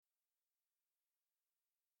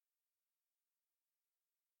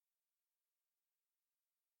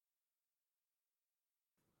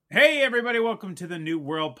Hey everybody, welcome to the New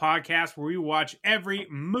World Podcast, where we watch every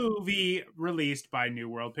movie released by New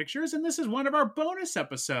World Pictures, and this is one of our bonus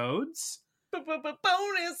episodes.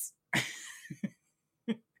 Bonus!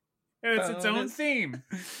 It's its own theme.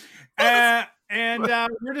 And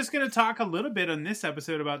we're just going to talk a little bit on this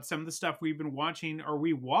episode about some of the stuff we've been watching, or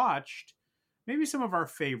we watched, maybe some of our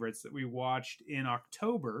favorites that we watched in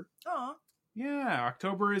October. Aw. Yeah,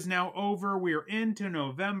 October is now over. We're into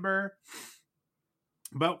November.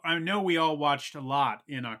 But I know we all watched a lot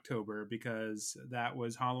in October because that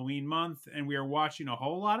was Halloween month and we are watching a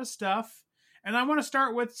whole lot of stuff. And I want to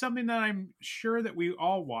start with something that I'm sure that we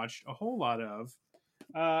all watched a whole lot of.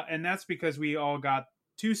 And that's because we all got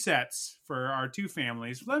two sets for our two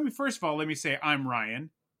families. First of all, let me say I'm Ryan.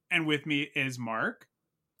 And with me is Mark.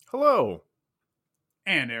 Hello.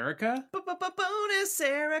 And Erica. Bonus,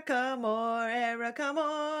 Erica, more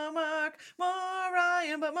Mark, more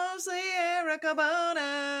Ryan, but mostly Erica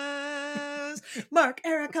bonus. Mark,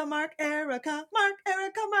 Erica, Mark, Erica, Mark,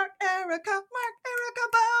 Erica, Mark, Erica, Mark, Erica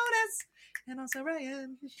bonus. And also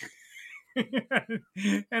Ryan.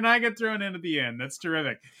 And I get thrown in at the end. That's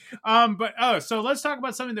terrific. So let's talk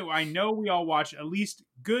about something that I know we all watch at least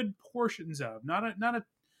good portions of. Not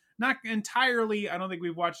entirely. I don't think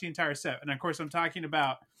we've watched the entire set. And of course, I'm talking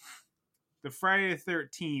about the Friday the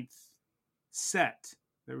 13th set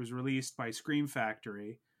that was released by Scream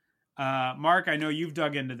Factory. Mark, I know you've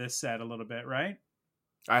dug into this set a little bit, right?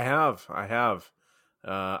 I have.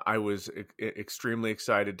 I was extremely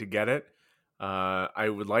excited to get it. I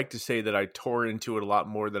would like to say that I tore into it a lot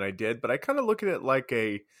more than I did, but I kind of look at it like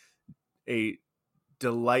a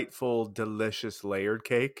delightful, delicious layered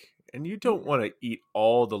cake. And you don't want to eat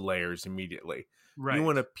all the layers immediately. Right. You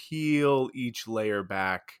want to peel each layer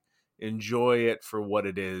back, enjoy it for what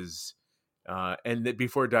it is, and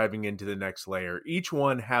before diving into the next layer. Each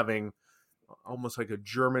one having almost like a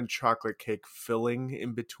German chocolate cake filling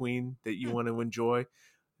in between that you want to enjoy.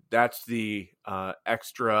 That's the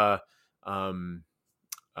extra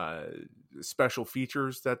special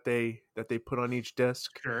features that they put on each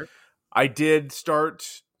disc. Sure. I did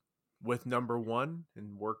start with number one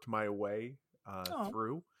and worked my way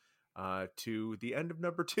through to the end of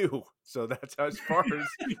number two. So that's as far as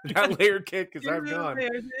that layer cake as I've gone.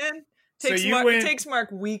 It takes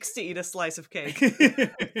Mark weeks to eat a slice of cake.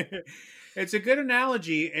 It's a good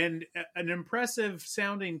analogy and an impressive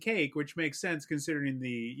sounding cake, which makes sense considering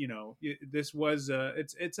this was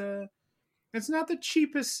it's not the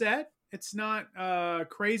cheapest set. It's not a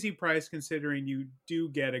crazy price considering you do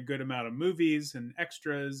get a good amount of movies and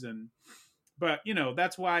extras, but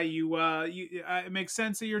that's why it makes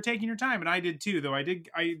sense that you're taking your time, and I did too. Though I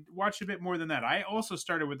watched a bit more than that. I also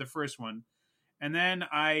started with the first one, and then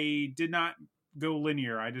I did not go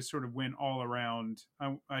linear. I just sort of went all around.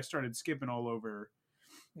 I started skipping all over.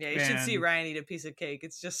 Yeah, you should see Ryan eat a piece of cake.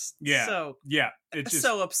 It's just it's just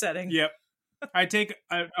so upsetting. Yep. I take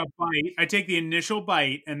a bite. I take the initial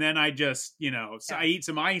bite, and then I just, I eat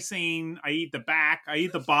some icing. I eat the back. I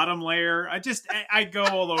eat the bottom layer. I go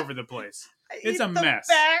all over the place. It's a mess.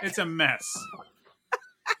 It's a mess.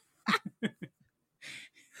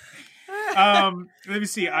 Let me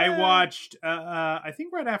see. I watched. I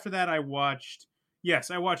think right after that, I watched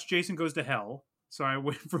Jason Goes to Hell. So I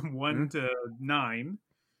went from 1 to 9.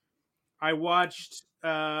 I watched. How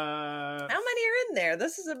many are in there?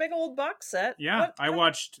 This is a big old box set. Yeah, I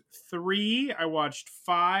watched 3. I watched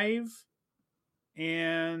 5,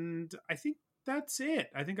 and I think that's it.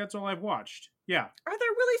 I think that's all I've watched. Yeah. Are there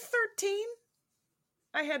really 13?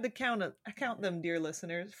 I had to count them, dear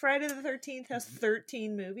listeners. Friday the 13th has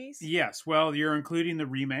 13 movies. Yes. Well, you're including the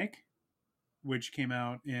remake, which came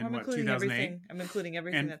out in 2008. I'm including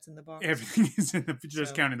everything that's in the box. Everything is in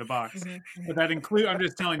counting the box. But that includes. I'm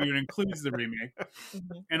just telling you, it includes the remake,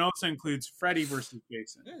 and also includes Freddy versus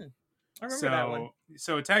Jason. I remember that one.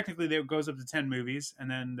 So technically, it goes up to 10 movies,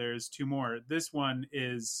 and then there's 2 more. This one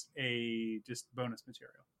is just bonus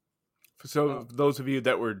material. So those of you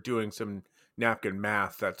that were doing some napkin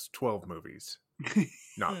math, that's 12 movies,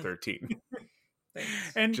 not 13.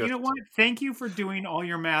 And you know what? Thank you for doing all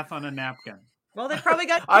your math on a napkin. Well, they probably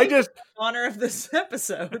got honor of this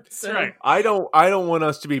episode. So. That's right. I don't want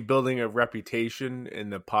us to be building a reputation in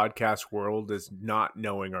the podcast world as not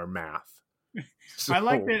knowing our math. So. I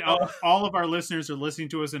like that all of our listeners are listening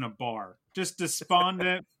to us in a bar, just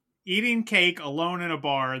despondent, eating cake alone in a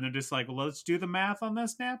bar, and they're just like, well, let's do the math on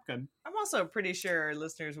this napkin. I'm also pretty sure our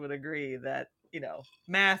listeners would agree that,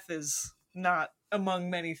 math is not among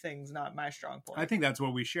many things, not my strong point. I think that's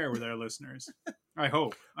what we share with our listeners. I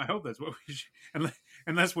hope that's what we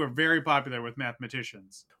unless we're very popular with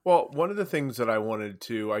mathematicians. Well, one of the things that I wanted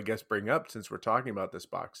to, I guess, bring up since we're talking about this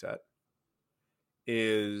box set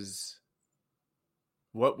is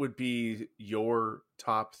what would be your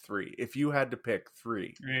top 3 if you had to pick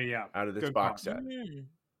 3 out of this Good box call. set?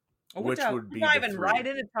 Oh, Which would be not the even 3? right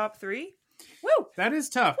into top 3? Woo! That is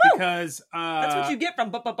tough Woo! because That's what you get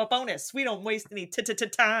from bonus. We don't waste any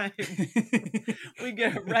time. We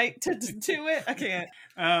get right to it. I can't.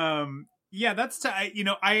 Yeah, that's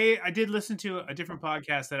I did listen to a different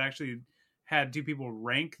podcast that actually had 2 people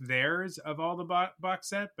rank theirs of all the box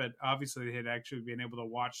set, but obviously they had actually been able to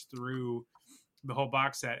watch through the whole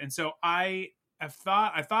box set. And so I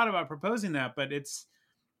thought about proposing that, but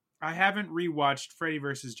I haven't rewatched Freddy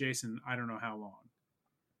vs. Jason. I don't know how long.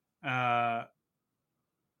 I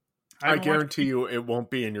guarantee you it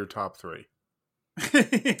won't be in your top 3. I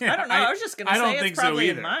don't know. I was just going to say it's probably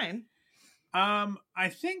in mine. I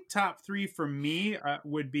think top 3 for me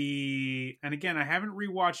would be, and again, I haven't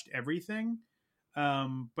rewatched everything,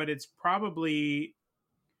 but it's probably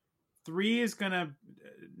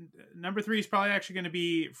number 3 is probably actually going to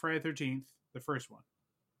be Friday the 13th, the first one.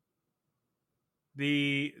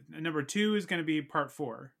 The number 2 is going to be part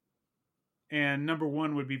 4, and number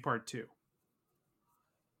 1 would be part 2.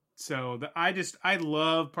 So I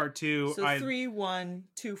love part 2. So 3, 1,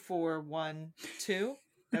 2, 4, 1, 2.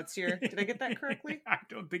 That's your. Did I get that correctly? I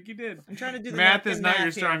don't think you did. I'm trying to do the math is not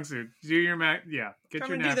your strong suit. Do your math. Yeah, get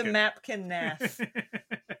your napkin. Trying to do the napkin math.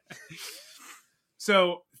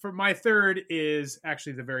 So for my 3rd is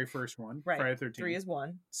actually the very first one, right. Friday the 13th. 3 is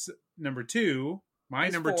 1. So, number 2,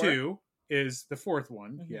 number 4. 2 is the 4th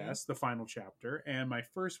one. Mm-hmm. Yes, the final chapter, and my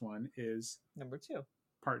first one is number 2,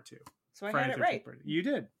 part 2. So I had it right. You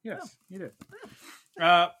did. Yes, you did.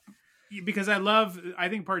 Because I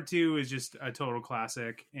think part 2 is just a total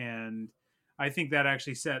classic. And I think that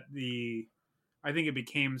actually I think it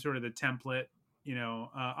became sort of the template,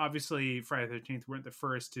 obviously Friday the 13th weren't the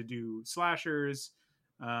first to do slashers.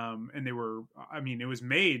 And it was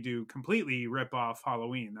made to completely rip off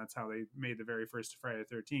Halloween. That's how they made the very first Friday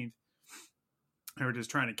the 13th. They were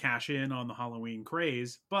just trying to cash in on the Halloween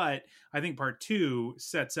craze. But I think part 2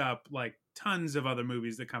 sets up like tons of other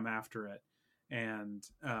movies that come after it. And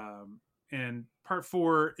part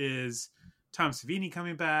 4 is Tom Savini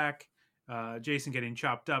coming back, Jason getting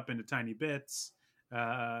chopped up into tiny bits.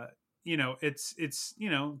 It's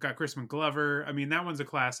got Crispin Glover. I mean, that one's a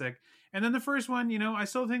classic. And then the first one, I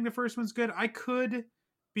still think the first one's good. I could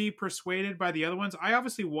be persuaded by the other ones. I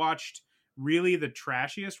obviously watched really the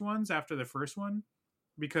trashiest ones after the first one,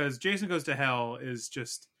 because Jason Goes to Hell is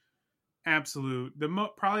just absolute,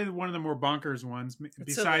 probably one of the more bonkers ones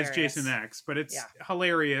besides hilarious. Jason X, but it's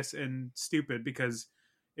hilarious and stupid because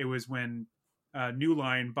it was when New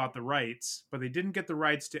Line bought the rights, but they didn't get the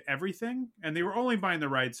rights to everything, and they were only buying the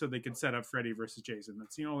rights so they could set up Freddy versus Jason.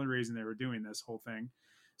 That's the only reason they were doing this whole thing.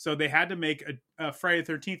 So they had to make a Friday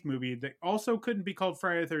the 13th movie that also couldn't be called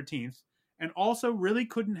Friday the 13th and also really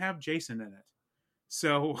couldn't have Jason in it.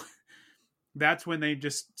 So that's when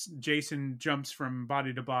Jason jumps from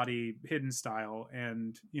body to body hidden style,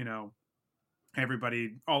 and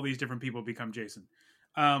everybody, all these different people become Jason.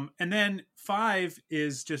 And then 5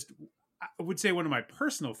 is just, I would say, one of my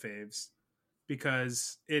personal faves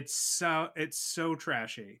because it's so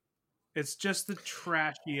trashy. It's just the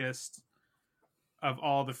trashiest of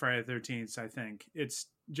all the Friday the 13th, I think. It's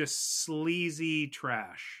just sleazy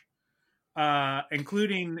trash.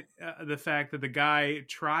 Including the fact that the guy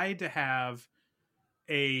tried to have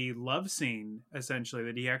a love scene, essentially,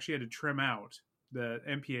 that he actually had to trim out. The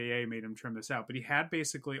MPAA made him trim this out, but he had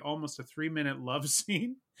basically almost a 3-minute love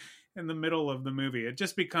scene in the middle of the movie. It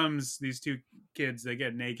just becomes these 2 kids, they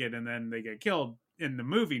get naked and then they get killed in the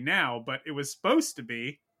movie now, but it was supposed to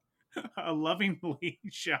be a lovingly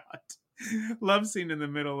shot love scene in the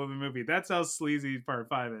middle of the movie. That's how sleazy part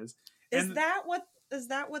 5 is. Is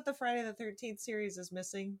that what the Friday the 13th series is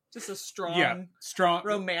missing? Just a strong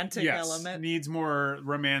romantic element. Needs more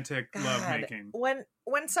romantic love making.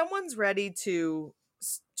 When someone's ready to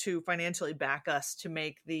financially back us to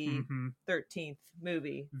make the 13th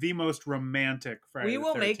movie, the most romantic Friday we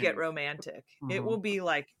will make it romantic. It will be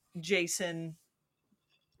like Jason ...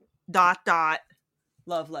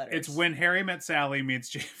 love letters. It's When Harry Met Sally meets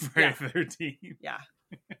Friday the 13th. Yeah.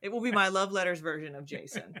 It will be my love letters version of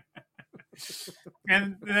Jason.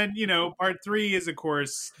 And then, part 3 is, of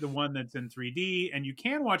course, the one that's in 3D, and you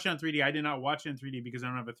can watch it on 3D. I did not watch it in 3D because I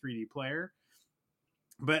don't have a 3D player.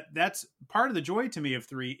 But that's part of the joy to me of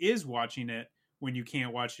 3 is watching it when you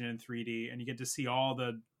can't watch it in 3D, and you get to see all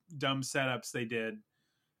the dumb setups they did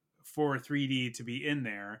for 3D to be in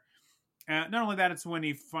there. Not only that, it's when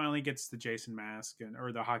he finally gets the Jason mask,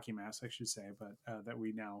 or the hockey mask, I should say, but that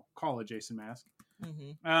we now call a Jason mask.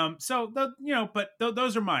 Mm-hmm.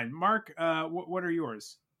 Those are mine. Mark, what are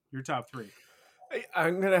yours? Your top three?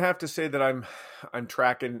 I'm gonna have to say that I'm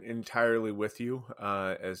tracking entirely with you.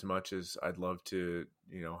 As much as I'd love to,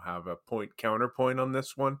 have a counterpoint on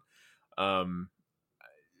this one. I'm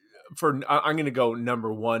gonna go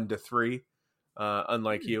number 1 to 3.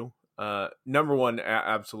 Unlike you, number 1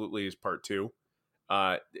 absolutely is part 2.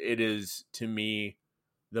 It is, to me,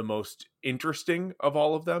 the most interesting of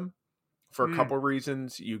all of them for a couple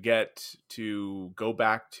reasons. You get to go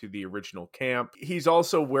back to the original camp. He's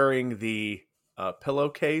also wearing the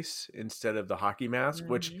pillowcase instead of the hockey mask,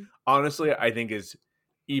 which honestly I think is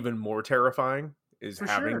even more terrifying. Is for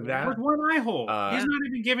having that with one eye hole. He's not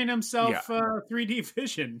even giving himself 3D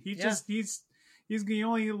vision. He's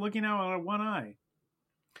only looking out of one eye.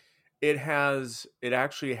 It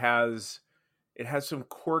actually has some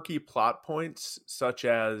quirky plot points, such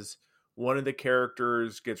as one of the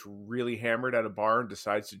characters gets really hammered at a bar and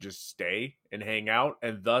decides to just stay and hang out,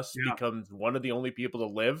 and thus becomes one of the only people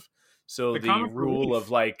to live. So the rule of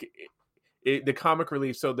the comic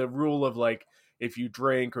relief. So the rule of if you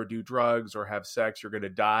drink or do drugs or have sex, you're going to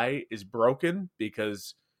die is broken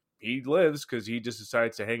because he lives because he just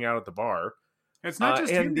decides to hang out at the bar. It's not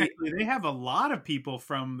just him. They have a lot of people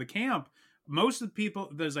from the camp. Most of the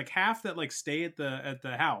people, there's half that stay at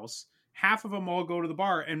the house. Half of them all go to the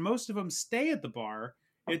bar, and most of them stay at the bar.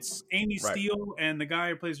 It's Amy Steele and the guy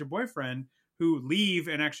who plays her boyfriend who leave,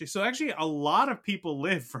 and actually a lot of people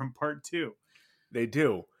live from part 2. They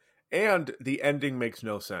do, and the ending makes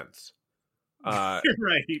no sense.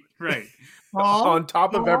 Right. On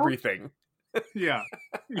top of everything. Yeah.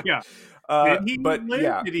 Did he live?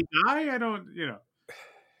 Yeah. Did he die? I don't,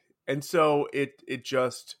 And so it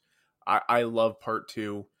just, I love part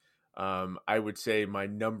 2. I would say my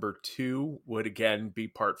number 2 would again be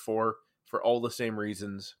part 4 for all the same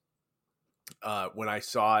reasons. When I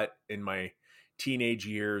saw it in my teenage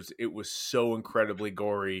years, it was so incredibly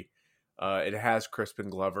gory. It has Crispin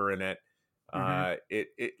Glover in it.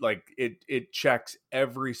 It checks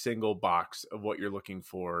every single box of what you're looking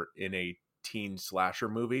for in a teen slasher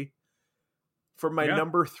movie. For my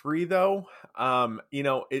number 3 though,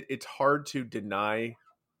 it's hard to deny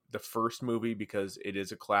the first movie because it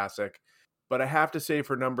is a classic, but I have to say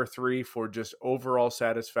for number 3, for just overall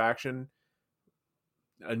satisfaction,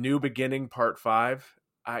 A New Beginning Part 5.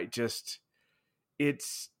 It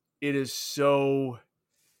is so,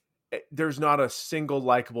 there's not a single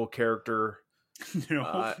likable character.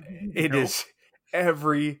 It is,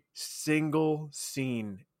 every single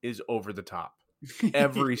scene is over the top.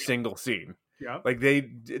 Every single scene. Yeah.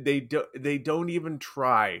 They don't even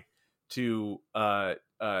try to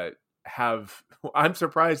have. I'm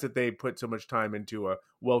surprised that they put so much time into a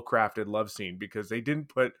well-crafted love scene because they didn't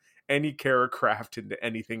put any character craft into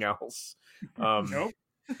anything else. Nope.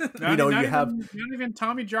 Not even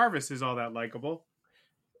Tommy Jarvis is all that likable.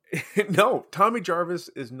 No, Tommy Jarvis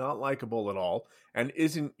is not likable at all and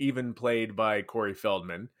isn't even played by Corey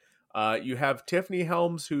Feldman. You have Tiffany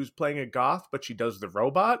Helms, who's playing a goth, but she does the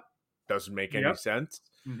robot. Doesn't make any sense.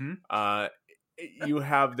 Mm-hmm. You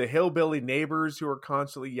have the hillbilly neighbors who are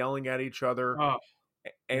constantly yelling at each other.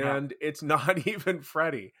 And it's not even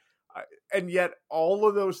Freddy. And yet all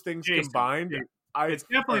of those things combined... It's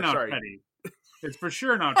definitely not Freddy. It's for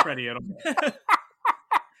sure not Freddy at all.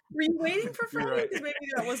 Were you waiting for Freddy? Because maybe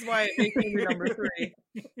that was why it became your number 3.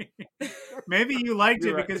 Maybe you liked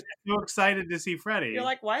it because you're so excited to see Freddy. You're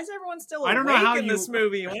like, why is everyone still awake in this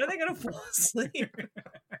movie? When are they going to fall asleep?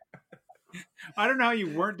 I don't know how you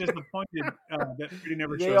weren't disappointed that Freddy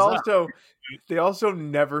never shows up. They also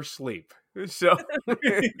never sleep. So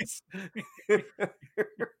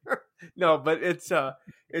no, but it's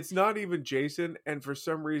not even Jason, and for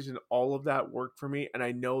some reason all of that worked for me, and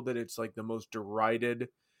I know that it's like the most derided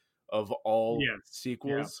of all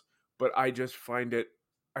sequels, but I just find it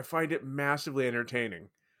massively entertaining.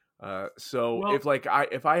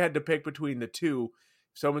 If I had to pick between the two,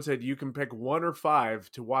 if someone said you can pick 1 or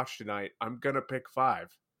 5 to watch tonight, I'm gonna pick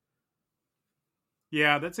 5.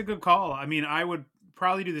 Yeah, that's a good call. I mean, I would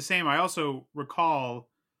probably do the same. I also recall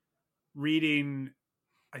reading,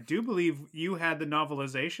 I do believe you had the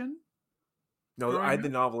novelization. No, I had the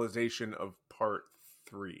novelization of part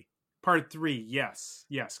 3. Part 3, yes,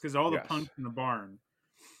 because all the punks in the barn.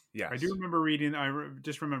 Yes, I do remember reading.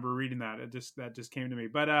 Just remember reading that. That just came to me.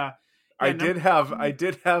 But I did have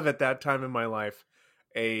at that time in my life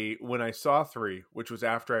when I saw 3, which was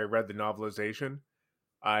after I read the novelization,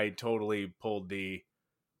 I totally pulled the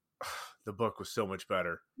the book was so much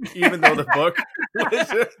better. Even though the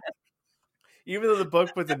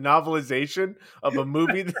book was a novelization of a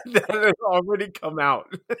movie that had already come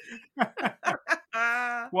out.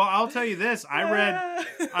 Well, I'll tell you this. I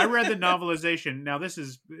read the novelization. Now this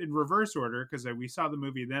is in reverse order because we saw the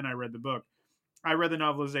movie, then I read the book. I read the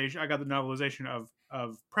novelization. I got the novelization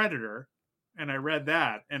of Predator, and I read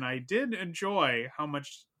that, and I did enjoy how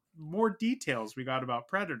much more details we got about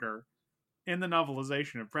Predator in the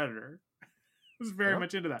novelization of Predator. I was very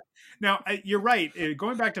much into that. Now, you're right.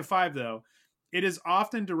 Going back to 5, though, it is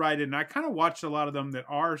often derided, and I kind of watched a lot of them that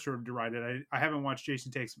are sort of derided. I haven't watched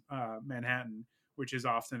Jason Takes Manhattan, which is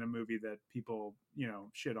often a movie that people,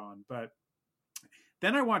 shit on. But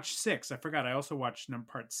then I watched 6. I forgot. I also watched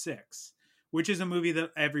part 6, which is a movie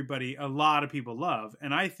that a lot of people love,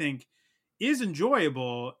 and I think is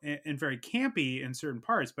enjoyable and very campy in certain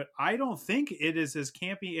parts, but I don't think it is as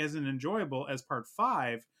campy as and enjoyable as part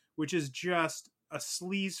 5, which is just a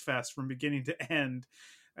sleaze fest from beginning to end.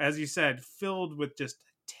 As you said, filled with just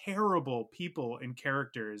terrible people and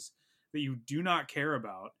characters that you do not care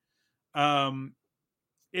about.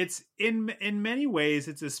 It's in many ways,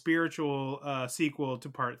 it's a spiritual sequel to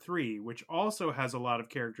part 3, which also has a lot of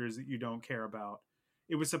characters that you don't care about.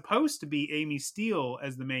 It was supposed to be Amy Steele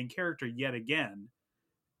as the main character yet again,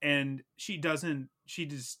 and she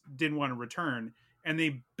just didn't want to return. And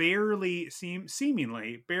they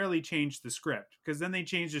seemingly barely changed the script, because then they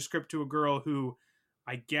changed the script to a girl who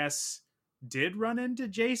I guess did run into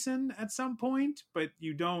Jason at some point, but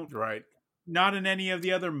you don't, right? Not in any of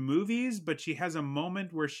the other movies, but she has a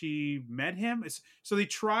moment where she met him. So they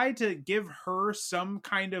tried to give her some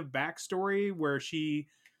kind of backstory where she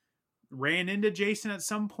ran into Jason at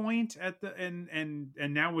some point and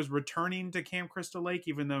now was returning to Camp Crystal Lake,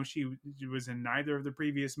 even though she was in neither of the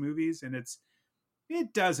previous movies. And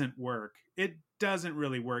it doesn't work. It doesn't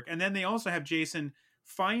really work. And then they also have Jason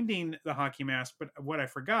finding the hockey mask, but what I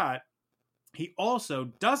forgot, he also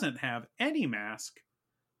doesn't have any mask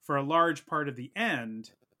for a large part of the end,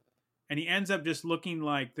 and he ends up just looking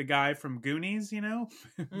like the guy from Goonies,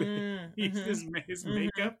 his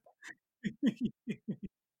makeup.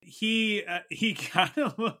 He kind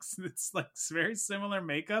of looks, it's like very similar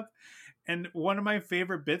makeup. And one of my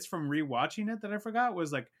favorite bits from rewatching it that I forgot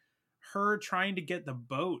was like her trying to get the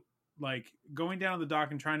boat, like going down the dock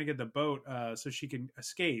and trying to get the boat so she can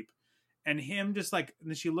escape, and him just like, and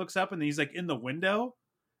then she looks up and he's like in the window,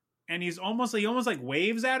 and he almost like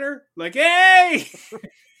waves at her like, "Hey,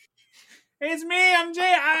 it's me. I'm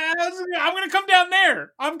Jay. I'm gonna come down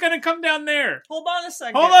there. I'm gonna come down there. Hold on a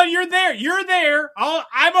second. Hold on. You're there. You're there.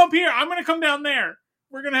 I'm up here. I'm gonna come down there.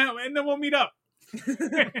 We're gonna have, and then we'll meet up."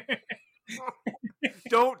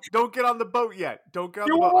 Don't get on the boat yet. Don't get on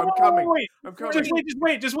the boat. I'm coming. I'm coming.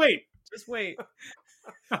 Just wait.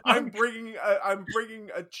 I'm bringing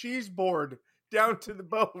a cheese board down to the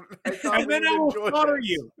boat. And then I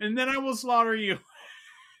will slaughter you.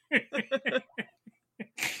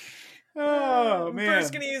 Oh, man. I'm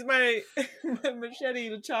first going to use my machete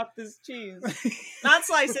to chop this cheese. Not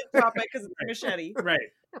slice it, chop it, because it's a machete.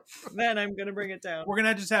 Right. Then I'm going to bring it down. We're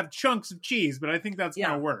going to just have chunks of cheese, but I think that's going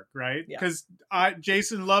to work, right? Yeah. Because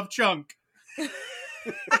Jason loved chunk.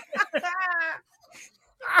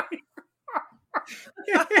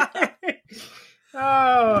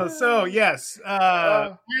 Oh, so yes,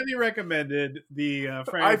 highly recommended the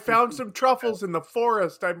Friday. I found some truffles in the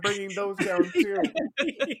forest. I'm bringing those down too.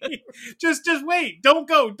 just wait. Don't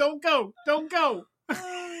go. You're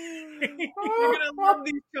gonna love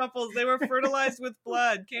these truffles. They were fertilized with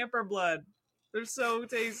blood, camper blood. They're so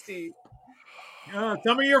tasty.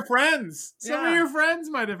 Some of your friends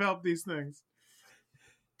might have helped these things.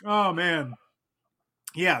 Oh man.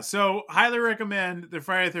 Yeah, so highly recommend the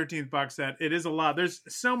Friday the 13th box set. It is a lot. There's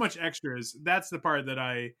so much extras. That's the part that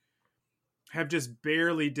I have just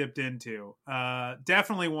barely dipped into.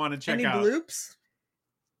 Definitely want to check out. Any bloops?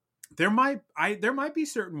 There might be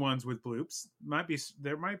certain ones with bloops.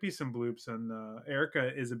 There might be some bloops, and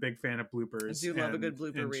Erica is a big fan of bloopers. I do love a good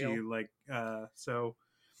blooper reel. So.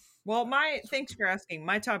 Well, thanks for asking.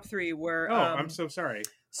 My top 3 were. Oh, I'm so sorry.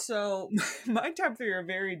 So my top 3 are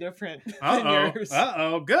very different than yours.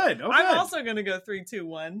 Good. I'm also going to go 3, 2,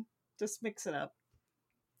 1. Just mix it up.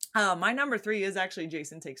 My number 3 is actually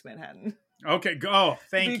Jason Takes Manhattan. Okay. Go.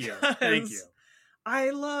 Thank you.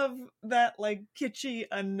 I love that like kitschy,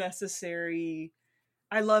 unnecessary.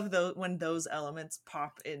 I love when those elements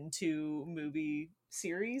pop into movie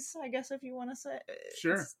series, I guess, if you want to say.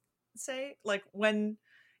 Sure. Say like when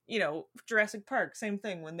Jurassic Park, same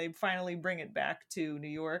thing. When they finally bring it back to New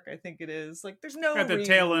York, I think it is like there's no at the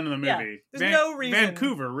reason. tail end of the movie. Yeah, there's no reason.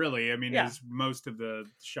 Vancouver, really. I mean, is most of the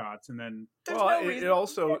shots, and then it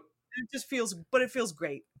also it just feels, but it feels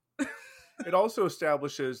great. It also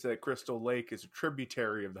establishes that Crystal Lake is a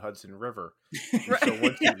tributary of the Hudson River. Right. So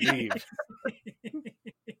once you leave,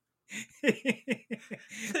 You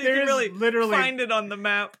can really literally find it on the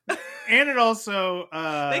map. And it also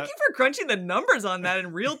thank you for crunching the numbers on that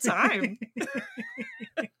in real time.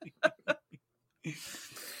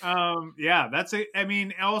 Yeah, that's it. I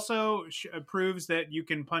mean, also proves that you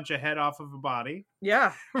can punch a head off of a body.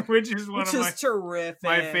 Yeah, which is terrific.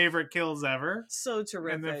 My favorite kills ever. So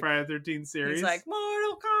terrific in the Friday the 13th series. He's like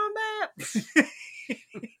Mortal Kombat.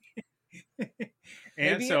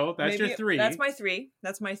 And so that's your 3. That's my 3.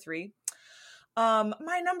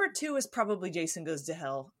 My number 2 is probably Jason Goes to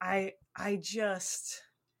Hell. I just,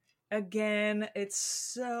 again, it's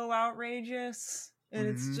so outrageous and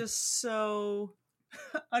it's just so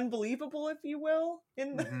unbelievable, if you will.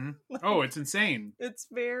 It's insane. It's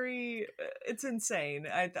insane.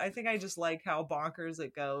 I think I just like how bonkers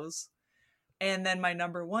it goes. And then my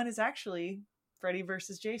number 1 is actually Freddy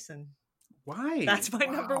versus Jason. Why? That's my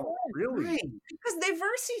number 1. Really? Why? Because they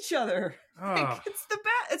verse each other. Like, it's the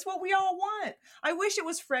best. It's what we all want. I wish it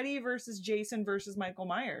was Freddy versus Jason versus Michael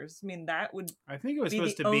Myers. I mean, that would I think it was be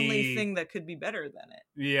supposed the to be only thing that could be better than it.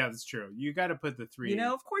 Yeah, that's true. You got to put the 3.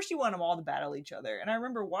 Of course you want them all to battle each other. And I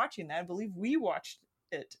remember watching that. I believe we watched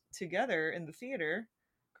it together in the theater.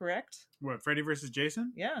 Correct? What, Freddy versus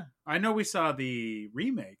Jason? Yeah. I know we saw the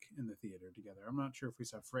remake in the theater together. I'm not sure if we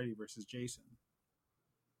saw Freddy versus Jason.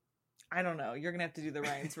 I don't know. You're going to have to do the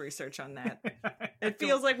Ryan's research on that. It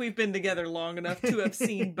feels like we've been together long enough to have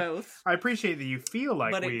seen both. I appreciate that you feel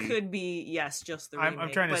like but it could be, just the remake.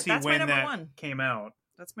 I'm trying to see when that came out.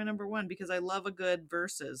 That's my number 1 because I love a good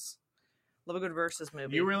versus. Love a good versus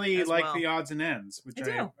movie. You really like the odds and ends, which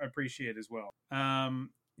I appreciate as well.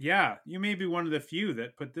 Yeah, you may be one of the few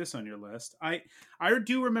that put this on your list. I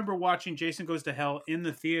do remember watching Jason Goes to Hell in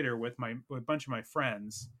the theater with a bunch of my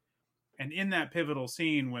friends. And in that pivotal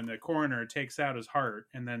scene when the coroner takes out his heart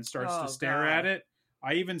and then starts to stare at it,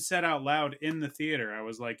 I even said out loud in the theater, I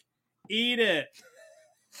was like, "Eat it!"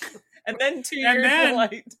 And then to your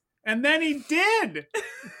delight, and then he did.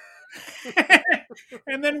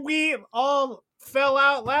 And then we all fell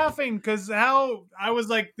out laughing because I was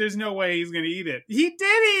like, "There's no way he's going to eat it." He did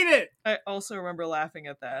eat it. I also remember laughing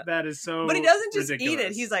at that. That is so. But he doesn't just ridiculous. eat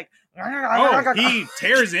it. He's like, he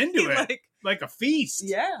tears into it like a feast.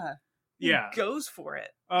 Yeah. Yeah. He goes for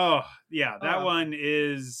it. Oh, yeah. That one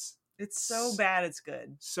is... It's so bad it's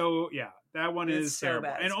good. So, yeah. That one is terrible.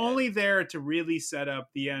 So and only there to really set up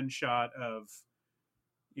the end shot of,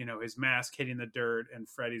 his mask hitting the dirt and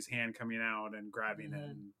Freddy's hand coming out and grabbing him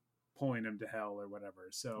and pulling him to hell or whatever.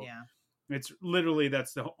 So, it's literally,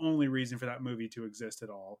 that's the only reason for that movie to exist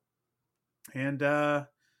at all. And,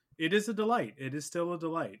 it is a delight. It is still a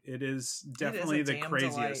delight. It is definitely the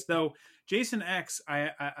craziest. Delight. Though Jason X,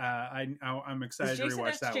 I'm excited to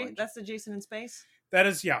rewatch that one. That's the Jason in space. That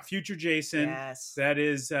is, future Jason. Yes. That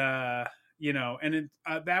is, and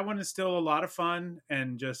that one is still a lot of fun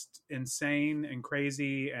and just insane and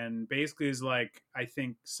crazy. And basically is like, I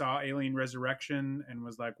think saw Alien Resurrection and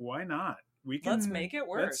was like, why not? Let's make it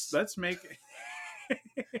worse. Let's make.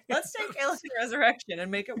 Let's take Alien Resurrection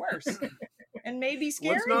and make it worse. And maybe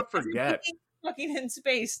scary. Let's not forget. Fucking in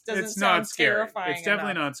space doesn't sound terrifying. It's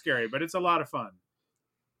definitely not scary, but it's a lot of fun.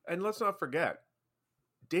 And let's not forget,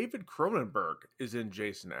 David Cronenberg is in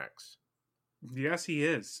Jason X. Yes, he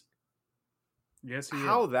is.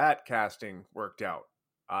 How that casting worked out,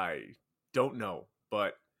 I don't know,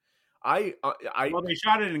 but well, they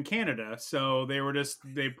shot it in Canada, so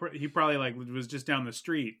he probably was just down the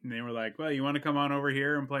street, and they were like, "Well, you want to come on over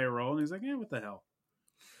here and play a role?" And he's like, "Yeah, what the hell."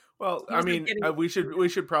 Well, I mean, we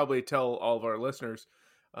should probably tell all of our listeners.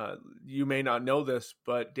 You may not know this,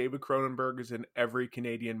 but David Cronenberg is in every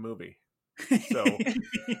Canadian movie. So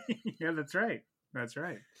yeah, that's right.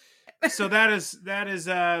 So that is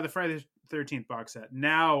the Friday the 13th box set.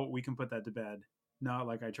 Now we can put that to bed. Not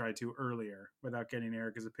like I tried to earlier without getting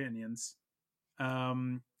Erica's opinions.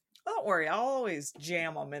 Don't worry, I'll always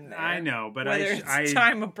jam them in there. I know, but whether it's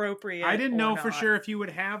time appropriate. I didn't know not. for sure if you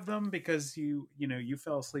would have them because you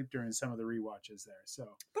fell asleep during some of the rewatches there. So,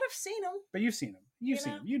 but I've seen them. But you've seen them.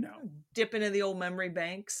 You've dip into the old memory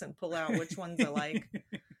banks and pull out which ones I like.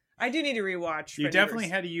 I do need to rewatch. You definitely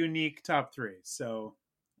had a unique top 3. So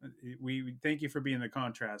we thank you for being the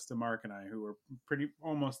contrast to Mark and I, who were pretty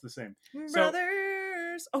almost the same.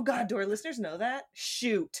 Brothers. Oh God, do our listeners know that?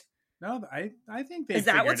 Shoot. No, I think they is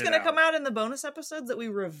that what's going to come out in the bonus episodes, that we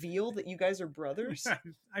reveal that you guys are brothers?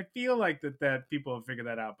 I feel like that people have figured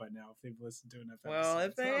that out by now if they've listened to enough episodes. Well,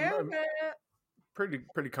 if they haven't,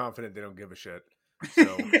 pretty confident they don't give a shit.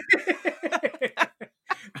 So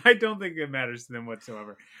I don't think it matters to them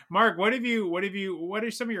whatsoever. Mark, what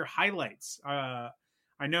are some of your highlights? I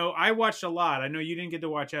know I watched a lot. I know you didn't get to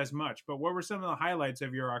watch as much, but what were some of the highlights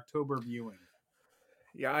of your October viewing?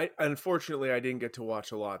 Yeah, unfortunately I didn't get to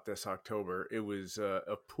watch a lot this October. It was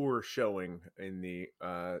a poor showing in the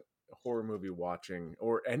horror movie watching,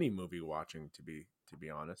 or any movie watching, to be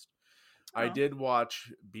honest. Oh. I did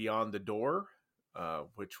watch Beyond the Door,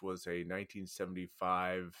 which was a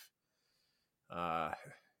 1975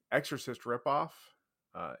 Exorcist ripoff,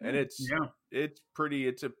 and it's a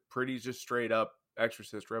pretty just straight up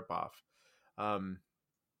Exorcist ripoff.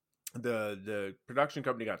 The production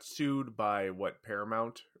company got sued by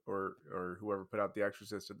Paramount or whoever put out The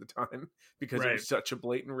Exorcist at the time, because it was such a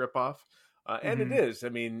blatant ripoff. And it is. I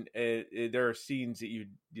mean, there are scenes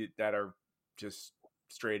that are just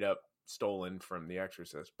straight up stolen from The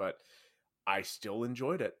Exorcist, but I still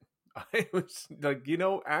enjoyed it. I was like,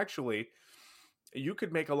 actually, you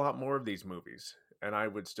could make a lot more of these movies, and I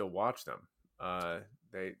would still watch them.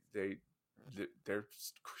 They're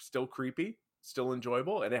still creepy, still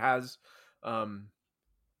enjoyable, and it has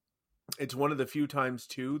it's one of the few times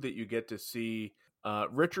too that you get to see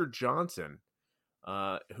Richard Johnson,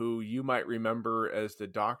 who you might remember as the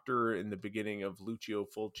doctor in the beginning of Lucio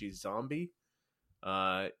Fulci's Zombie,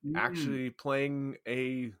 actually playing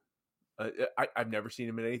I've never seen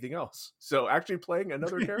him in anything else, so actually playing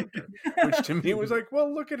another character, which to me was like,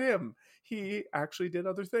 well, look at him, he actually did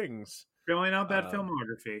other things, filling out that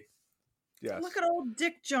filmography. Yes. Look at old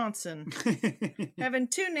Dick Johnson having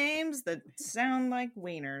two names that sound like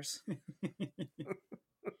wieners.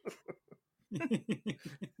 Like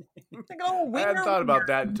old wiener. I hadn't thought about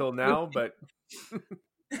that until now, but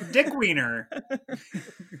Dick Wiener.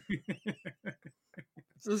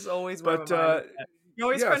 This is always. But you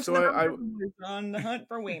always crunch the numbers on the hunt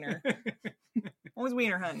for wiener. Always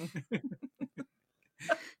wiener hunting.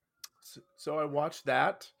 So I watched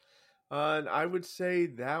that. And I would say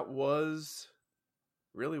that was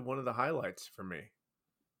really one of the highlights for me.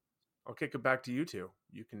 I'll kick it back to you two.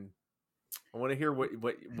 I want to hear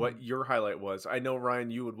what your highlight was. I know,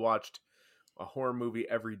 Ryan, you had watched a horror movie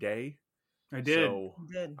every day. I did. So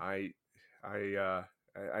I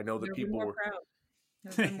know that people were.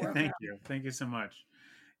 Thank you so much.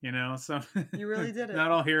 So you really did it.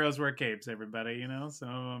 Not all heroes wear capes, everybody.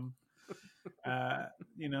 Some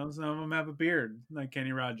some of them have a beard like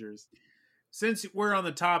Kenny Rogers. Since we're on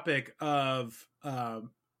the topic of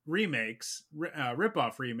remakes,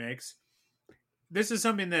 rip-off remakes, this is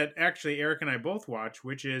something that actually Eric and I both watch,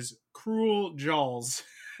 which is Cruel Jaws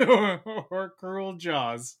or Cruel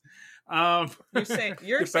Jaws.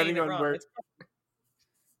 You're saying it wrong.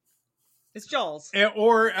 It's Jaws.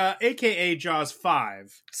 Or AKA Jaws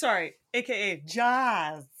 5. Sorry, AKA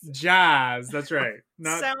Jaws. Jaws, that's right.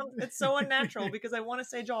 It's so unnatural because I want to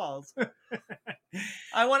say Jaws.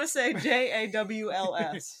 I want to say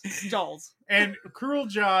JAWLS. Jaws. And Cruel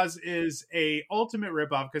Jaws is a ultimate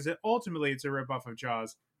ripoff because ultimately it's a ripoff of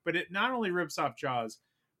Jaws. But it not only rips off Jaws,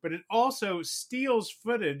 but it also steals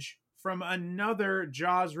footage from another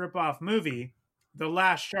Jaws ripoff movie, The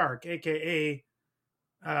Last Shark, AKA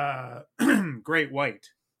Great White.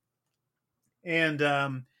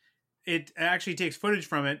 And it actually takes footage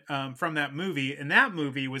from it, from that movie, and that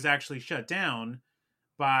movie was actually shut down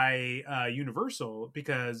by Universal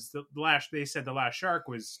because they said The Last Shark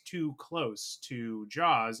was too close to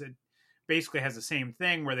Jaws. It basically has the same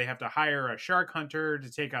thing where they have to hire a shark hunter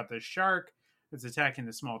to take out the shark that's attacking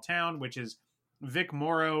the small town, which is Vic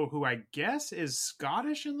Morrow, who I guess is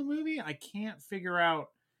Scottish in the movie. I can't figure out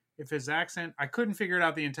if his accent, I couldn't figure it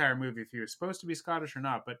out the entire movie if he was supposed to be Scottish or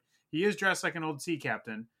not, but he is dressed like an old sea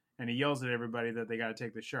captain, and he yells at everybody that they got to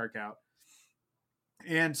take the shark out.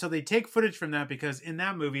 And so they take footage from that because in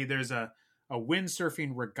that movie, there's a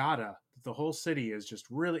windsurfing regatta. The whole city is just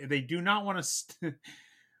really, they do not want to,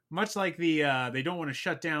 much like they don't want to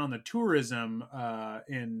shut down the tourism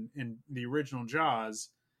in the original Jaws.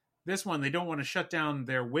 This one, they don't want to shut down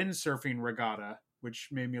their windsurfing regatta, which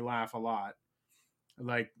made me laugh a lot.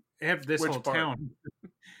 Like, this whole town,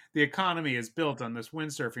 the economy is built on this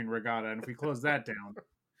windsurfing regatta, and if we close that down,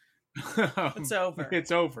 it's over.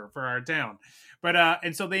 It's over for our town. But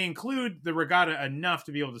and so they include the regatta enough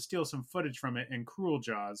to be able to steal some footage from it in Cruel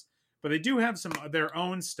Jaws. But they do have some of their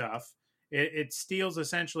own stuff. It steals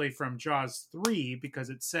essentially from Jaws 3 because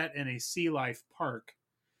it's set in a sea life park.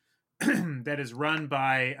 that is run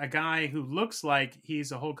by a guy who looks like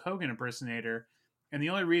he's a Hulk Hogan impersonator. And the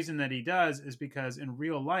only reason that he does is because in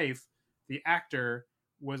real life, the actor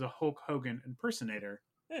was a Hulk Hogan impersonator.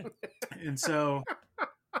 And so,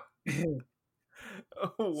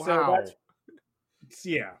 wow.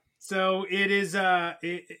 Yeah. So it is,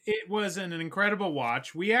 it was an incredible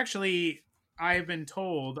watch. I've been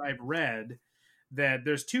told, I've read that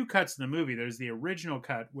there's two cuts in the movie. There's the original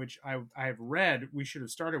cut, which I've read we should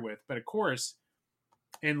have started with. But of course,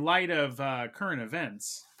 in light of current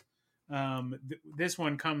events, this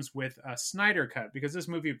one comes with a Snyder cut, because this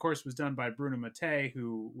movie, of course, was done by Bruno Mattei,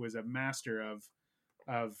 who was a master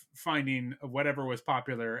of finding whatever was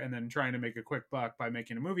popular and then trying to make a quick buck by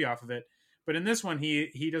making a movie off of it. But in this one,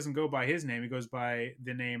 he doesn't go by his name. He goes by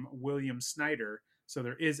the name William Snyder. So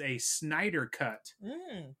there is a Snyder cut,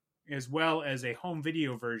 as well as a home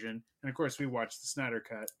video version. And of course, we watched the Snyder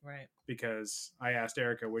cut, right? Because I asked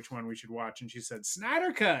Erica which one we should watch, and she said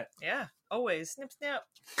Snyder cut. Yeah, always snip snap.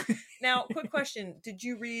 Now, quick question: did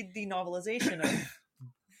you read the novelization of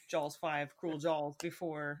Jaws 5: Cruel Jaws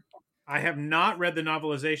before? I have not read the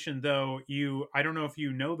novelization, though. I don't know if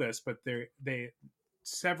you know this, but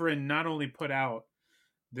Severin not only put out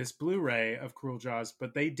this Blu-ray of Cruel Jaws,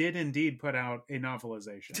 but they did indeed put out a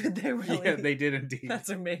novelization. Did they really? Yeah, they did indeed. That's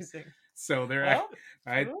amazing. So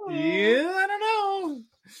I don't know.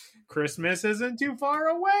 Christmas isn't too far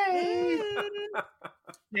away.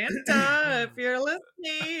 Santa, if you're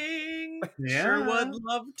listening, yeah. Sure would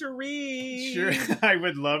love to read. Sure, I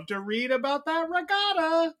would love to read about that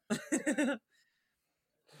regatta.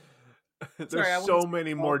 There's so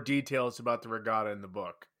many more details about the regatta in the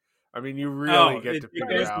book. I mean, you really get to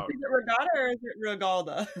figure out. Is it regatta or is it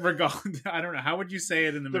regalda? Regalda. I don't know. How would you say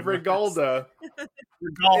it in the regalda?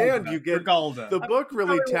 Regalda. And you get regalda. The book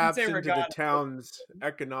really taps into the town's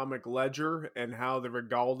economic ledger and how the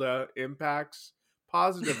regalda impacts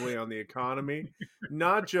positively on the economy,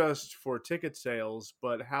 not just for ticket sales,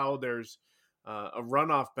 but how there's a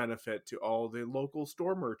runoff benefit to all the local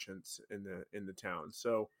store merchants in the town.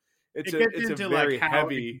 So it's a very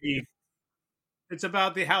heavy. It's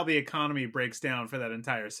about how the economy breaks down for that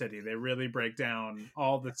entire city. They really break down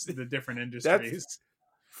all the different industries.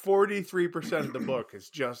 43% of the book is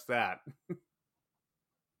just that.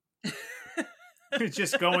 It's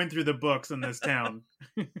just going through the books in this town.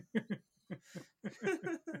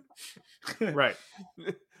 Right.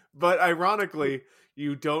 But ironically,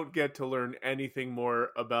 you don't get to learn anything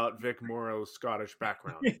more about Vic Morrow's Scottish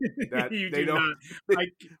background. That you they do don't.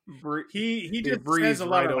 not. He just says a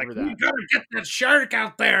lot of like, "You gotta get that shark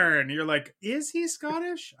out there," and you're like, "Is he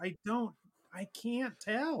Scottish? I can't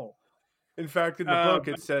tell." In fact, in the book,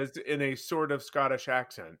 it says in a sort of Scottish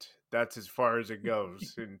accent. That's as far as it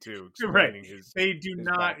goes into explaining his. They do his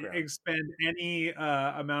not background. expend any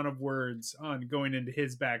amount of words on going into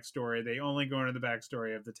his backstory. They only go into the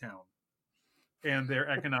backstory of the town and their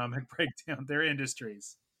economic breakdown, their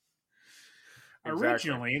industries. Exactly.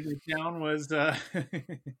 Originally, the town was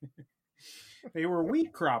they were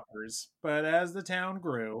wheat croppers, but as the town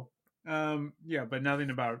grew, but nothing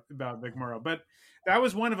about Vic Morrow. But that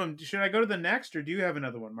was one of them. Should I go to the next, or do you have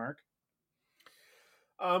another one, Mark?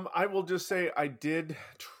 I will just say I did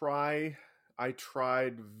try. I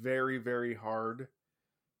tried very, very hard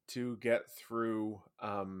to get through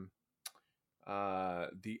The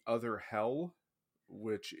Other Hell,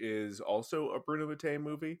 which is also a Bruno Mattei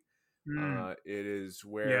movie. It is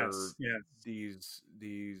where these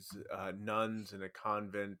nuns in a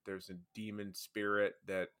convent, there's a demon spirit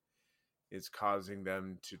that is causing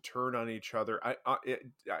them to turn on each other.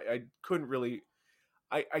 I couldn't really,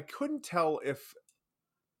 I couldn't tell if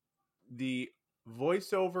the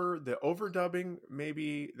voiceover, the overdubbing,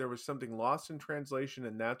 maybe there was something lost in translation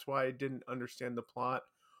and that's why I didn't understand the plot,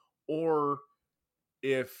 or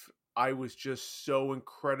if I was just so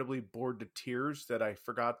incredibly bored to tears that I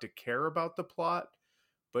forgot to care about the plot.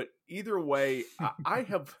 But either way, I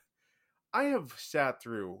have sat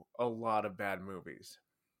through a lot of bad movies.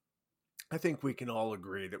 I think we can all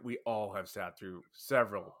agree that we all have sat through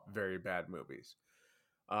several very bad movies.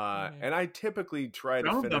 And I typically try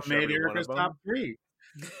to finish every one of them. Top 3.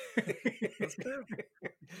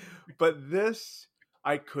 But this,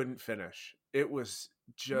 I couldn't finish. It was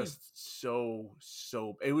just so.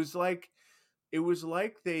 It was like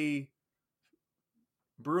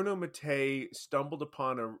Bruno Mattei stumbled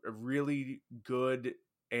upon a really good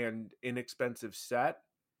and inexpensive set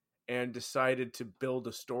and decided to build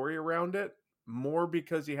a story around it more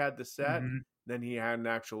because he had the set than he had an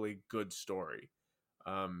actually good story.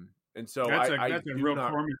 And so that's a real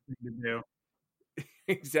Corman thing to do.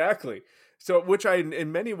 Exactly. So, which I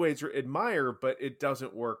in many ways admire, but it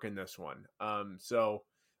doesn't work in this one. So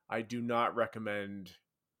I do not recommend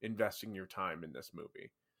investing your time in this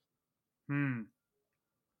movie.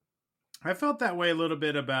 I felt that way a little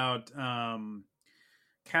bit about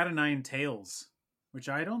Cat o' Nine Tails, which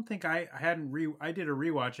I don't think I hadn't I did a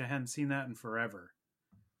rewatch. I hadn't seen that in forever.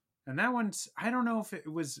 And that one's, I don't know if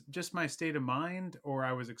it was just my state of mind or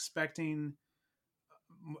I was expecting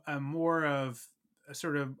a more of a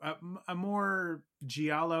sort of a more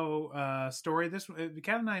giallo story. This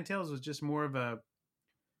Cat o' Nine Tails was just more of a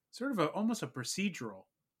sort of almost a procedural.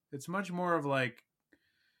 It's much more of like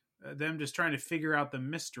them just trying to figure out the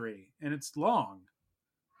mystery, and it's long.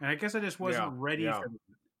 And I guess I just wasn't ready for it.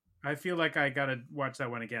 I feel like I got to watch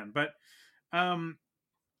that one again. But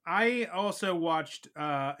I also watched,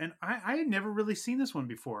 and I had never really seen this one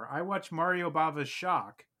before. I watched Mario Bava's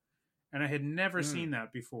Shock, and I had never seen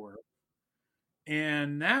that before.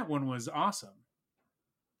 And that one was awesome.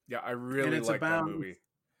 Yeah, I really like that movie.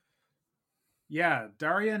 Yeah,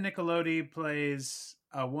 Daria Nicolodi plays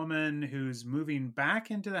a woman who's moving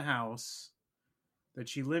back into the house that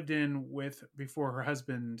she lived in with before her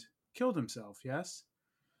husband killed himself, yes?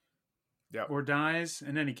 Yeah. Or dies,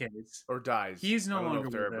 in any case. Or dies. He's no longer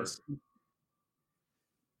with us.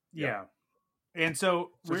 Yeah. And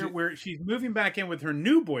so she's moving back in with her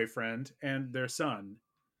new boyfriend and their son.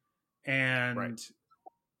 And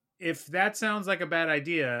if that sounds like a bad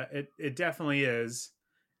idea, it definitely is.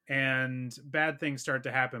 And bad things start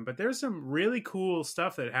to happen. But there's some really cool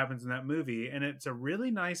stuff that happens in that movie. And it's a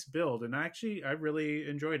really nice build. And I really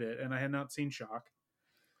enjoyed it. And I had not seen Shock.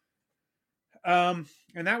 And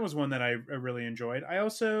that was one that I really enjoyed. I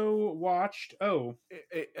also watched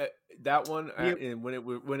that one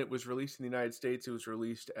when it was released in the United States, it was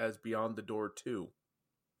released as Beyond the Door 2,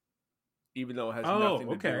 even though it has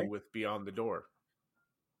nothing to do with Beyond the Door.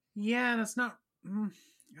 Yeah, and it's not.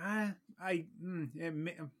 I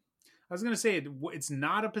was gonna say it's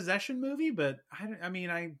not a possession movie, but I don't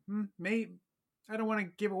want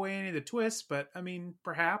to give away any of the twists, but I mean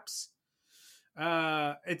perhaps.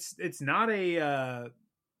 It's not a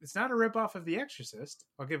ripoff of The Exorcist.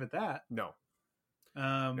 I'll give it that. No.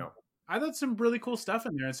 I thought some really cool stuff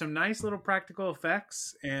in there and some nice little practical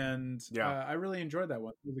effects, and I really enjoyed that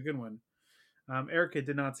one. It was a good one. Erica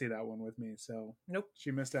did not see that one with me, so nope,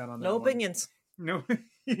 she missed out on that. No opinions. No.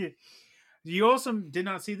 You also did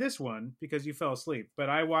not see this one because you fell asleep, but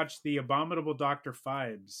I watched The Abominable Dr.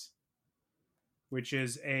 Phibes, which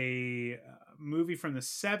is a movie from the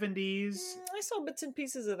 70s. I saw bits and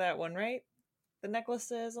pieces of that one, right? The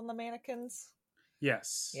necklaces on the mannequins.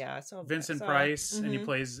 Yes. Yeah, I saw Vincent Price, and he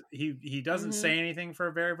plays. He doesn't say anything for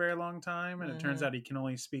a very, very long time, and it turns out he can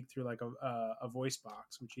only speak through like a voice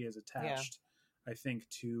box, which he has attached, I think,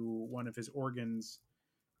 to one of his organs.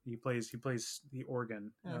 He plays the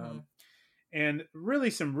organ, and really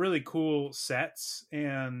some really cool sets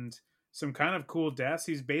and some kind of cool deaths.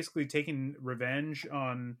 He's basically taking revenge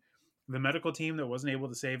on the medical team that wasn't able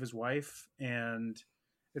to save his wife, and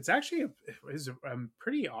it's actually a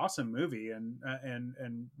pretty awesome movie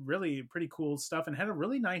and really pretty cool stuff, and had a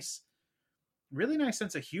really nice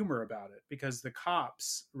sense of humor about it, because the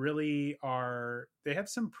cops really they have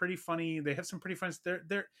some pretty funny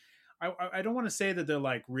they're I don't want to say that they're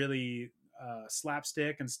like really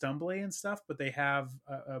slapstick and stumbly and stuff, but they have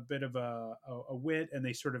a bit of a wit, and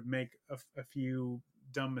they sort of make a few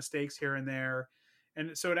dumb mistakes here and there,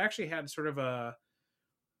 and so it actually had sort of a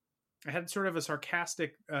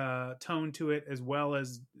sarcastic tone to it, as well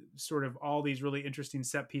as sort of all these really interesting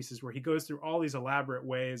set pieces where he goes through all these elaborate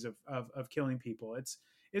ways of killing people. It's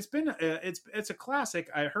a classic.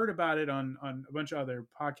 I heard about it on a bunch of other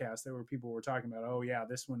podcasts where people were talking about, oh yeah,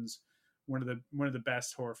 this one's one of the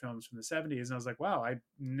best horror films from the 70s, and I was like, wow, I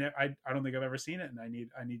don't think I've ever seen it, and I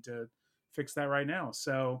need to fix that right now.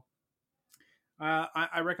 So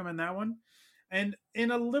I recommend that one. And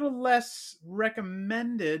in a little less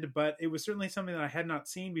recommended, but it was certainly something that I had not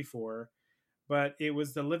seen before, but it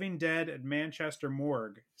was The Living Dead at Manchester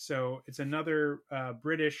Morgue. So it's another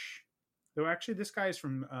British, though actually this guy is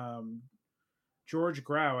from George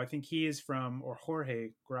Grau. I think he is from, or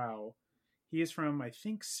Jorge Grau. He is from, I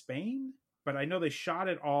think, Spain, but I know they shot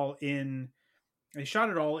it all in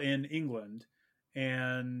England,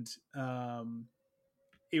 and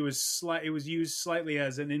it was used slightly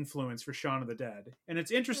as an influence for Shaun of the Dead. And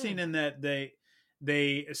it's interesting in that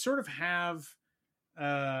they sort of have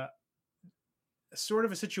sort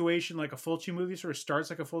of a situation like a Fulci movie, sort of starts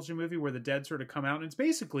like a Fulci movie where the dead sort of come out, and it's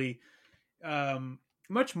basically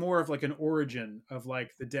much more of like an origin of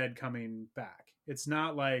like the dead coming back. It's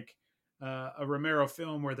not like a Romero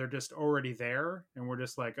film where they're just already there, and we're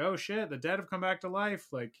just like, oh shit, the dead have come back to life.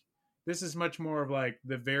 Like, this is much more of like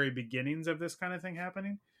the very beginnings of this kind of thing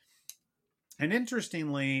happening. And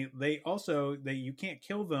interestingly, you can't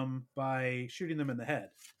kill them by shooting them in the head.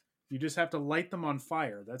 You just have to light them on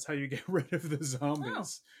fire. That's how you get rid of the zombies. Oh.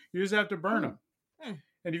 You just have to burn them.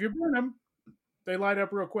 And if you burn them, they light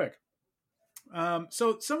up real quick.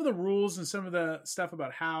 So some of the rules and some of the stuff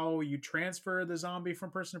about how you transfer the zombie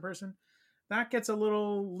from person to person, that gets a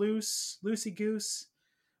little loosey goose.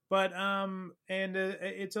 But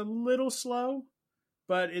it's a little slow,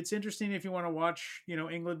 but it's interesting if you want to watch,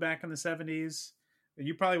 England back in the 70s.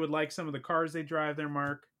 You probably would like some of the cars they drive there,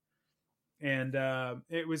 Mark. And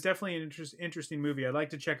it was definitely an interesting movie. I'd like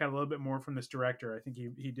to check out a little bit more from this director. I think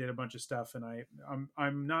he did a bunch of stuff, and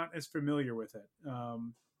I'm not as familiar with it.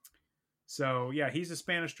 So yeah, he's a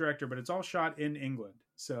Spanish director, but it's all shot in England.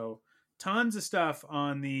 So tons of stuff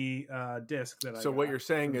on the disc that. So what you're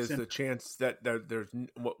saying is the chance that there's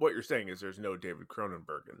what you're saying is there's no David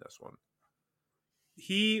Cronenberg in this one.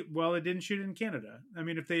 It didn't shoot in Canada. I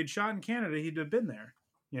mean, if they had shot in Canada, he'd have been there,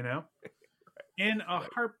 right. In a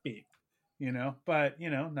heartbeat. But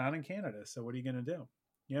not in Canada. So what are you going to do?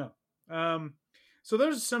 Yeah. So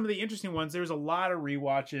those are some of the interesting ones. There's a lot of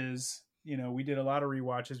rewatches. We did a lot of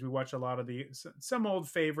rewatches. We watched a lot of some old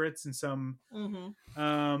favorites and some.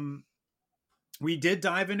 Mm-hmm. We did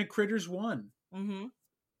dive into Critters 1. Mm-hmm.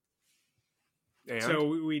 And? So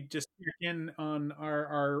we just check in on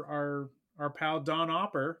our pal Don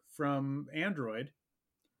Opper from Android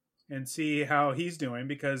and see how he's doing,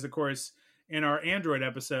 because of course, in our Android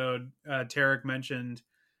episode, Tarek mentioned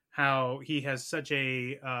how he has such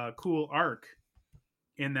a cool arc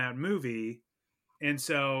in that movie. And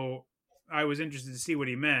so I was interested to see what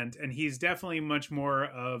he meant. And he's definitely much more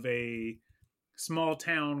of a small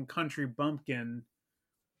town country bumpkin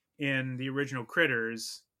in the original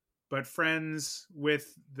Critters, but friends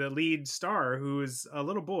with the lead star, who is a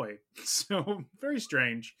little boy. So very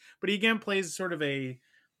strange. But he again plays sort of a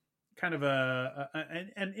kind of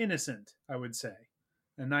an innocent, I would say,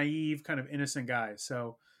 a naive kind of innocent guy.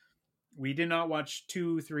 So we did not watch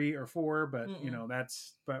 2, 3, or 4, but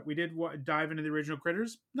but we did dive into the original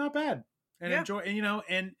Critters. Not bad, and enjoy.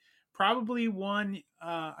 And probably one.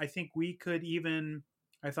 I think we could even.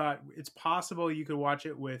 I thought it's possible you could watch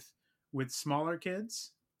it with smaller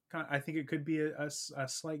kids. I think it could be a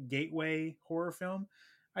slight gateway horror film.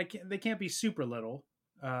 They can't be super little,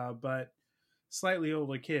 but slightly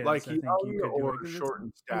older kids, like I think you could do it. Short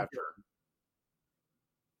in stature.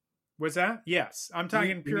 What's that? Yes, I'm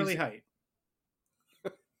talking purely height.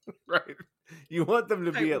 Right. You want them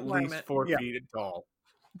to be at least 4 feet tall.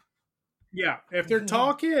 Yeah, if they're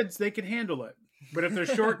tall kids, they can handle it. But if they're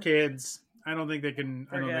short kids, I don't think they can.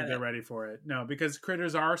 I don't think they're ready for it. No, because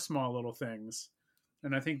critters are small little things,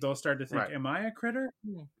 and I think they'll start to think, "Am I a critter?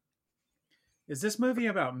 Is this movie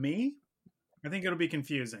about me?" I think it'll be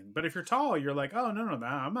confusing. But if you're tall, you're like, "Oh no,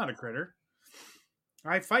 I'm not a critter.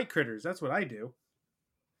 I fight critters. That's what I do."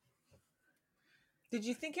 Did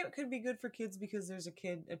you think it could be good for kids because there's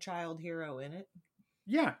a child hero in it?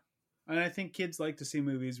 Yeah, and I think kids like to see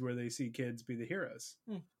movies where they see kids be the heroes.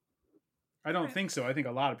 I don't think so. I think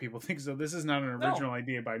a lot of people think so. This is not an original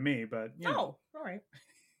idea by me, but all right.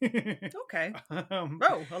 Okay.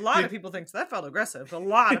 A lot of people think so. That felt aggressive. A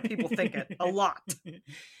lot of people think it. A lot.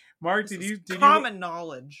 Mark, common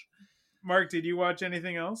knowledge. Mark, did you watch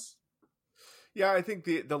anything else? Yeah, I think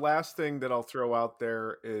the last thing that I'll throw out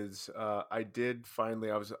there is I did finally.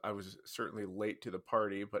 I was certainly late to the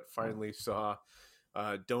party, but finally saw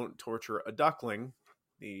 "Don't Torture a Duckling,"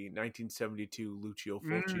 the 1972 Lucio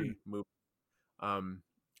Fulci movie.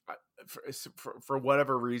 For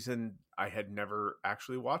whatever reason, I had never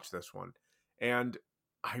actually watched this one, and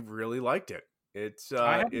I really liked it.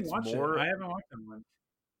 I haven't watched that one.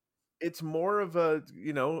 It's more of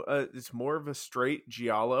it's more of a straight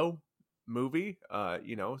giallo movie.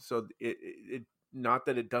 So it not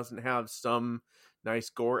that it doesn't have some nice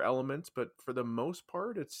gore elements, but for the most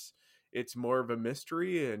part, it's more of a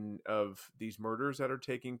mystery and of these murders that are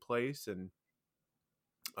taking place, and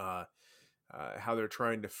how they're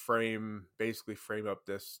trying to frame up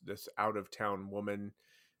this out of town woman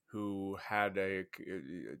who had a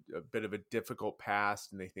bit of a difficult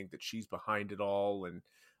past, and they think that she's behind it all. And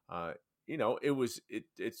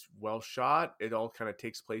it's well shot. It all kind of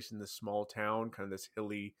takes place in this small town, kind of this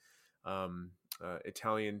hilly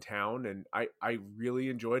Italian town, and I really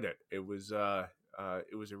enjoyed it. It was a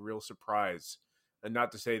real surprise. And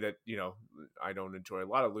not to say that I don't enjoy a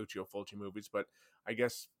lot of Lucio Fulci movies, but I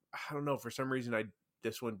guess I don't know, for some reason I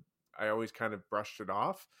always kind of brushed it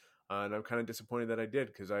off. and I'm kind of disappointed that I did,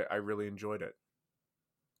 because I really enjoyed it.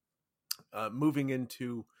 Moving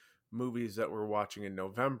into movies that we're watching in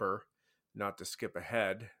November, not to skip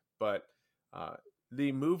ahead, but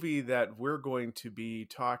the movie that we're going to be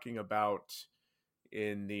talking about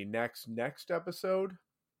in the next episode,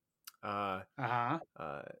 I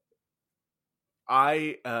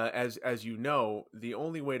as you know, the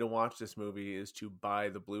only way to watch this movie is to buy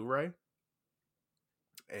the Blu-ray,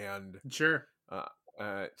 and sure.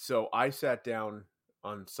 So I sat down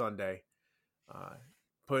on Sunday,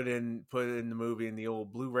 put in the movie in the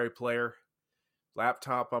old Blu-ray player,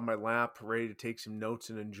 laptop on my lap, ready to take some notes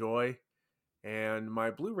and enjoy. And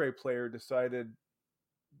my Blu-ray player decided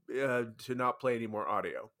to not play any more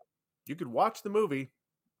audio. You could watch the movie,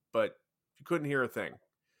 but you couldn't hear a thing.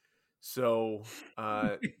 So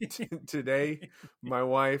today, my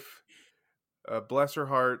wife, bless her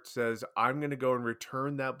heart, says, I'm going to go and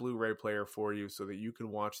return that Blu-ray player for you so that you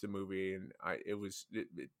can watch the movie. And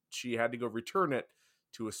she had to go return it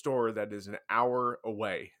to a store that is an hour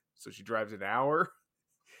away. So she drives an hour.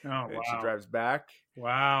 Oh, and wow. She drives back.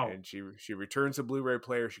 Wow. And she returns the Blu-ray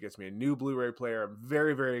player. She gets me a new Blu-ray player. I'm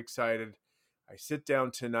very, very excited. I sit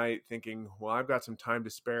down tonight thinking, well, I've got some time to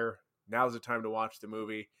spare. Now's the time to watch the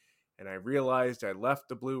movie. And I realized I left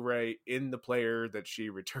the Blu-ray in the player that she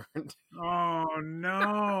returned. Oh,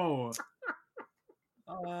 no.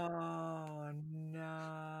 Oh, no.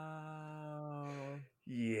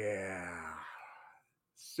 Yeah.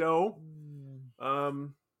 So,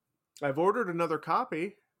 I've ordered another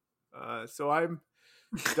copy. So I'm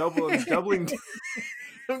doubling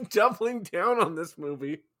I'm doubling down on this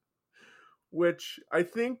movie, which I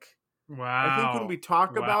think when we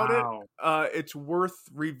talk about it, it's worth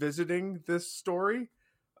revisiting this story.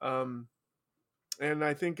 And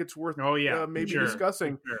I think it's worth maybe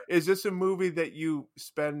discussing. Sure. Is this a movie that you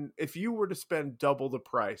spend, if you were to spend double the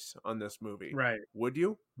price on this movie, right? Would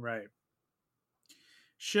you? Right.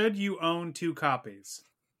 Should you own 2 copies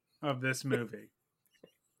of this movie?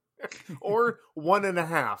 Or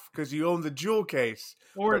 1.5, because you own the jewel case,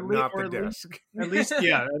 but not the disc. At least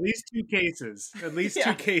 2 cases. At least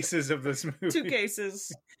 2 cases of this movie. 2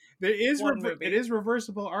 cases. There is it is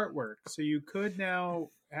reversible artwork, so you could now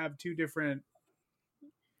have 2 different.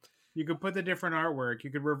 You could put the different artwork.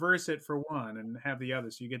 You could reverse it for one and have the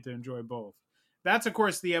other, so you get to enjoy both. That's, of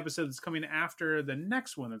course, the episode that's coming after the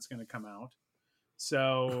next one that's going to come out.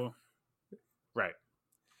 So, right.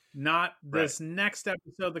 Not this next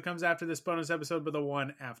episode that comes after this bonus episode, but the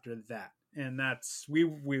one after that. And that's, we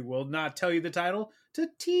will not tell you the title to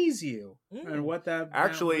tease you and what that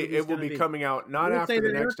actually it will be coming out not after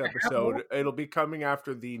the next episode. It'll be coming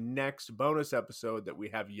after the next bonus episode that we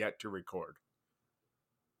have yet to record.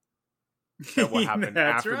 That will happen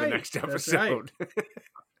after the next episode.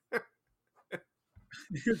 Right.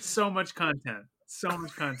 It's so much content,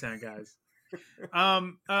 guys.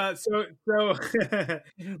 So well,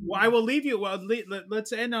 I will leave you. Well,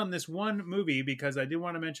 let's end on this one movie, because I do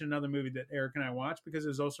want to mention another movie that Eric and I watched, because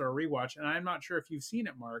it's also a rewatch, and I'm not sure if you've seen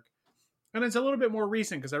it, Mark. And it's a little bit more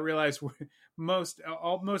recent, because I realized most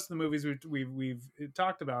of the movies we've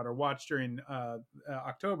talked about or watched during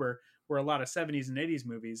October were a lot of 70s and 80s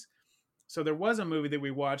movies. So there was a movie that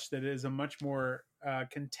we watched that is a much more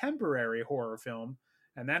contemporary horror film,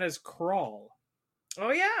 and that is Crawl.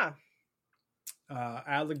 Oh yeah.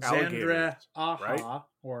 Alexandra Aja, right?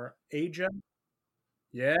 Or Aja.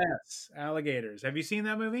 Yes, Alligators. Have you seen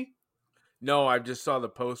that movie? No, I just saw the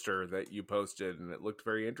poster that you posted, and it looked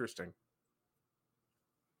very interesting.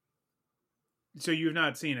 So you've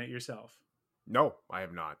not seen it yourself? No, I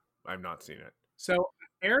have not. I've not seen it. So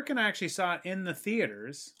Eric and I actually saw it in the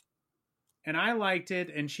theaters, and I liked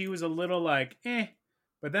it, and she was a little like,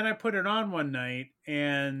 but then I put it on one night,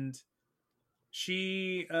 and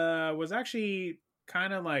she was actually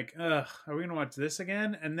kind of like, are we going to watch this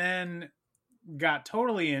again? And then got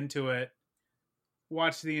totally into it,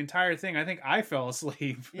 watched the entire thing. I think I fell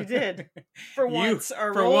asleep. You did. For once.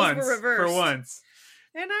 Our roles were reversed. For once.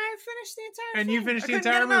 And I finished the entire thing. And you finished the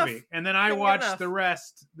entire movie. And then I watched the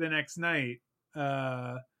rest the next night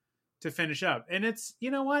to finish up. And it's, you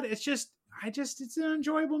know what? It's just, it's an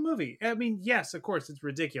enjoyable movie. I mean, yes, of course, it's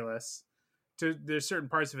ridiculous. There's certain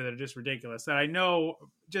parts of it that are just ridiculous. That I know,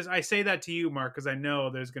 I say that to you, Mark, because I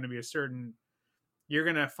know there's going to be you're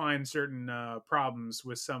going to find certain problems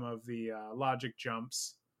with some of the logic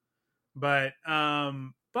jumps, but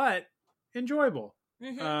enjoyable.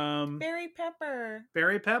 Mm-hmm. Barry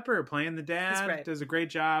Pepper playing the dad does a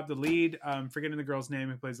great job. The lead, I'm forgetting the girl's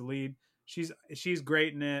name who plays the lead. She's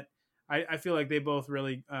great in it. I feel like they both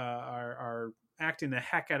really are acting the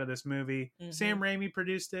heck out of this movie. Mm-hmm. Sam Raimi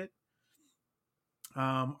produced it.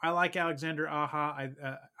 I like Alexander Aja.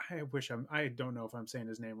 I don't know if I'm saying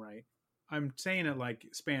his name right. I'm saying it like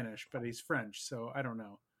Spanish, but he's French, so I don't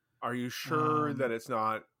know. Are you sure that it's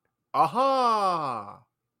not Aha?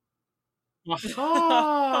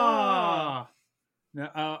 Aha!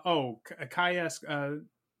 Kaya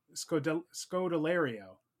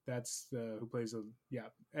Scodelario. That's who plays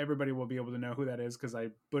everybody will be able to know who that is because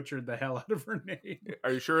I butchered the hell out of her name.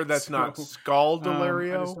 Are you sure that's not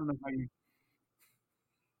Scaldelario? I just don't know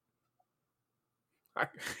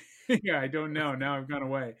yeah, I don't know. Now I've gone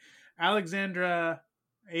away. Alexandra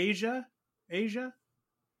Asia? Asia?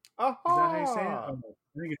 Aha! Is that how you say it? Oh,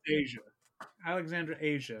 I think it's Asia. Alexandra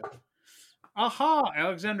Asia. Aha!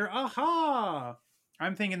 Alexander Aha!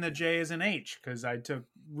 I'm thinking the J is an H because I took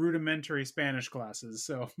rudimentary Spanish classes.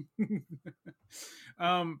 So,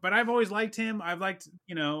 but I've always liked him. I've liked,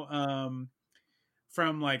 from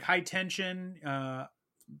like High Tension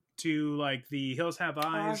to like The Hills Have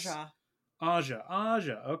Eyes. Aja.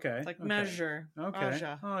 Okay. Like measure. Okay.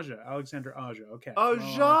 Aja. Alexander Aja. Okay.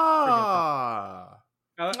 Aja.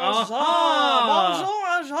 Bonjour,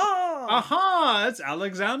 Aja. Aha! It's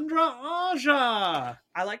Alexandra Aja.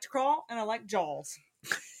 I like to crawl and I like Jaws.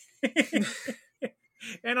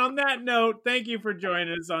 And on that note, thank you for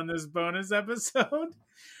joining us on this bonus episode.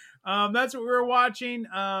 That's what we're watching.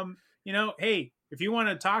 Hey, if you want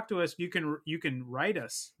to talk to us, you can write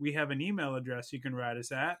us. We have an email address you can write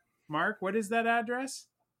us at. Mark, what is that address?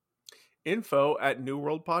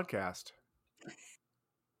 info@newworldpodcast.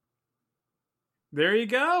 There you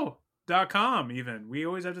go. .com even. We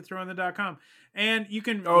always have to throw in the .com. And you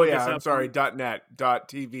can I'm sorry, .net,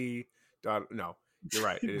 .tv, no. You're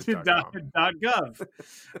right. It is .gov.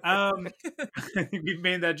 We've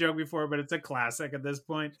made that joke before, but it's a classic at this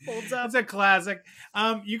point. Holds up. It's a classic.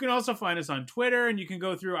 You can also find us on Twitter, and you can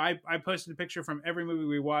go through. I posted a picture from every movie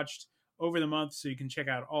we watched over the month, so you can check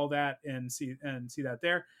out all that and see that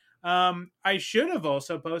there. I should have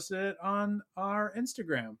also posted it on our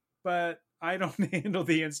Instagram, but I don't handle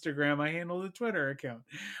the Instagram. I handle the Twitter account.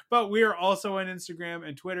 But we are also on Instagram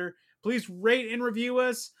and Twitter. Please rate and review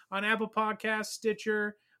us on Apple Podcasts,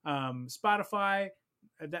 Stitcher, Spotify.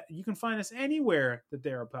 That you can find us anywhere that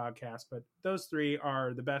there are podcasts, but those three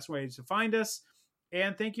are the best ways to find us.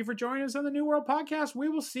 And thank you for joining us on the New World Podcast. We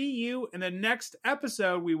will see you in the next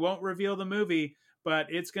episode. We won't reveal the movie, but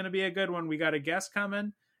it's going to be a good one. We got a guest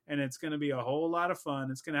coming, and it's going to be a whole lot of fun.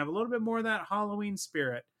 It's going to have a little bit more of that Halloween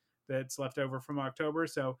spirit that's left over from October.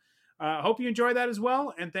 So hope you enjoy that as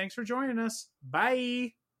well. And thanks for joining us.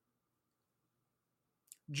 Bye.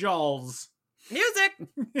 Jaws. Music.